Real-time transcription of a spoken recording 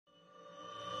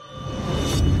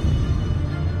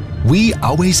We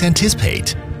always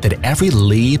anticipate that every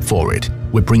leap forward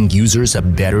will bring users a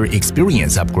better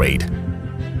experience upgrade.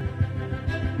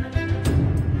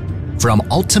 From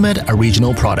ultimate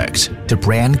original products to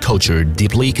brand culture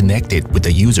deeply connected with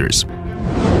the users,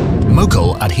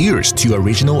 Mocoll adheres to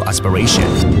original aspiration,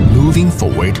 moving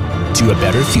forward to a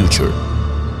better future.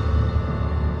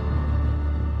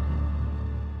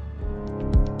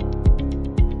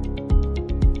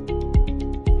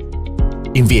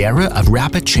 In the era of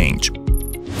rapid change,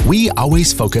 we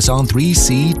always focus on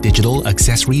 3C digital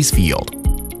accessories field.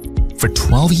 For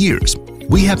 12 years,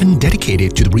 we have been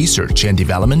dedicated to the research and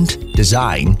development,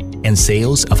 design, and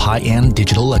sales of high-end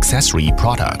digital accessory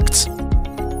products.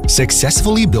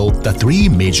 Successfully built the three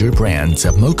major brands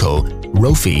of Mocoll,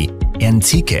 Rofi, and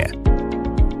TK.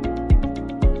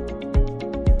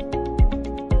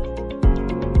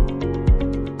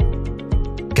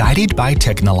 Guided by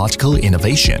technological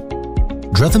innovation,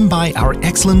 driven by our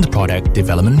excellent product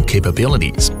development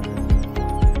capabilities,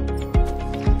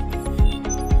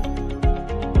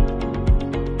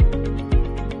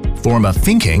 form a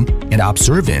thinking and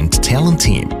observant talent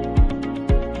team.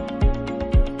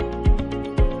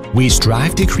 We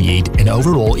strive to create an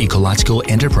overall ecological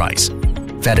enterprise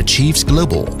that achieves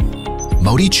global,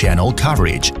 multi-channel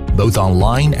coverage both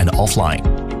online and offline.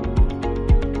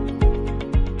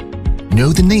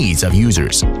 Know the needs of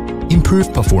users,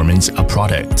 improve performance of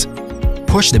products,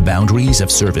 push the boundaries of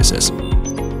services.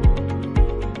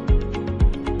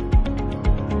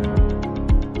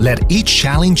 Let each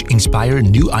challenge inspire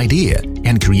new idea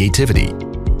and creativity.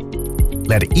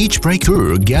 Let each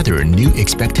breakthrough gather new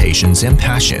expectations and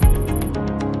passion.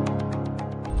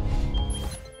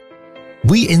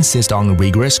 We insist on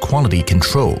rigorous quality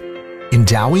control,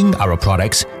 endowing our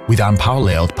products with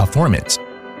unparalleled performance.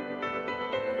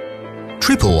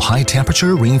 Triple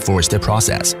high-temperature reinforced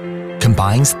process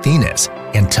combines thinness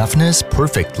and toughness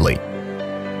perfectly.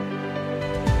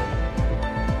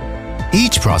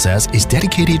 Each process is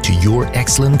dedicated to your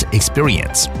excellent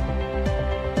experience.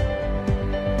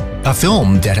 A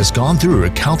film that has gone through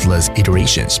countless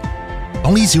iterations,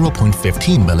 only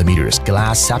 0.15mm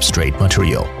glass substrate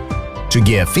material, to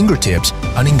give fingertips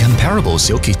an incomparable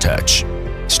silky touch.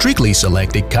 Strictly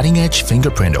selected cutting-edge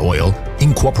fingerprint oil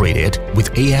incorporated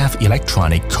with AF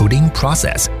electronic coating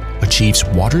process achieves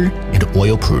water and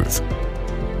oil-proof.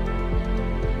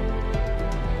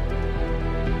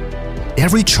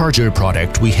 Every charger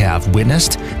product we have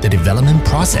witnessed the development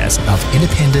process of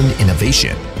independent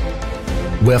innovation,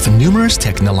 with numerous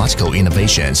technological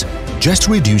innovations just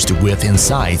reduced the width and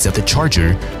size of the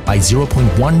charger by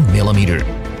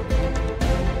 0.1mm.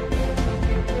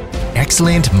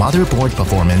 Excellent motherboard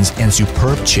performance and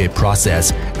superb chip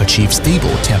process achieve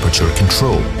stable temperature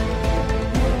control.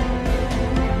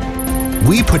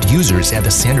 We put users at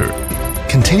the center,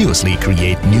 continuously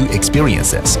create new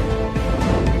experiences.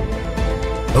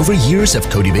 Over years of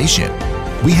cultivation,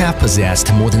 we have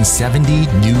possessed more than 70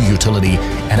 new utility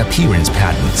and appearance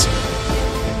patents.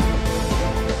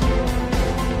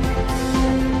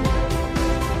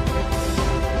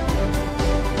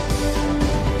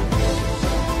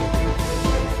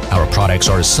 Our products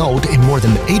are sold in more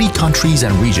than 80 countries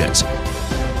and regions,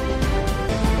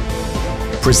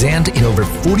 present in over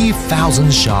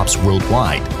 40,000 shops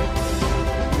worldwide.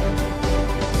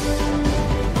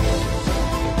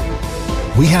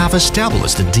 We have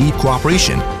established a deep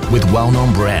cooperation with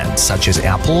well-known brands such as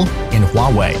Apple and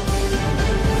Huawei,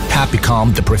 have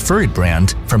become the preferred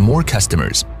brand for more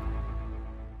customers.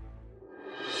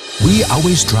 We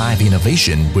always drive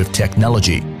innovation with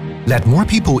technology. Let more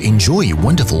people enjoy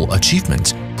wonderful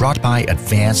achievements brought by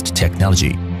advanced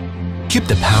technology. Keep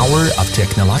the power of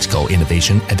technological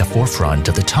innovation at the forefront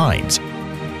of the times.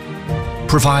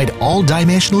 Provide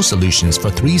all-dimensional solutions for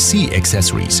 3C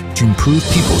accessories to improve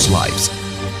people's lives.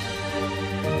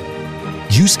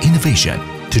 Use innovation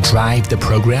to drive the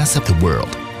progress of the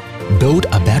world. Build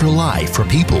a better life for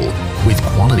people with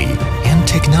quality and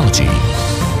technology.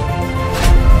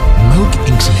 Mocoll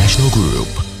International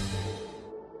Group.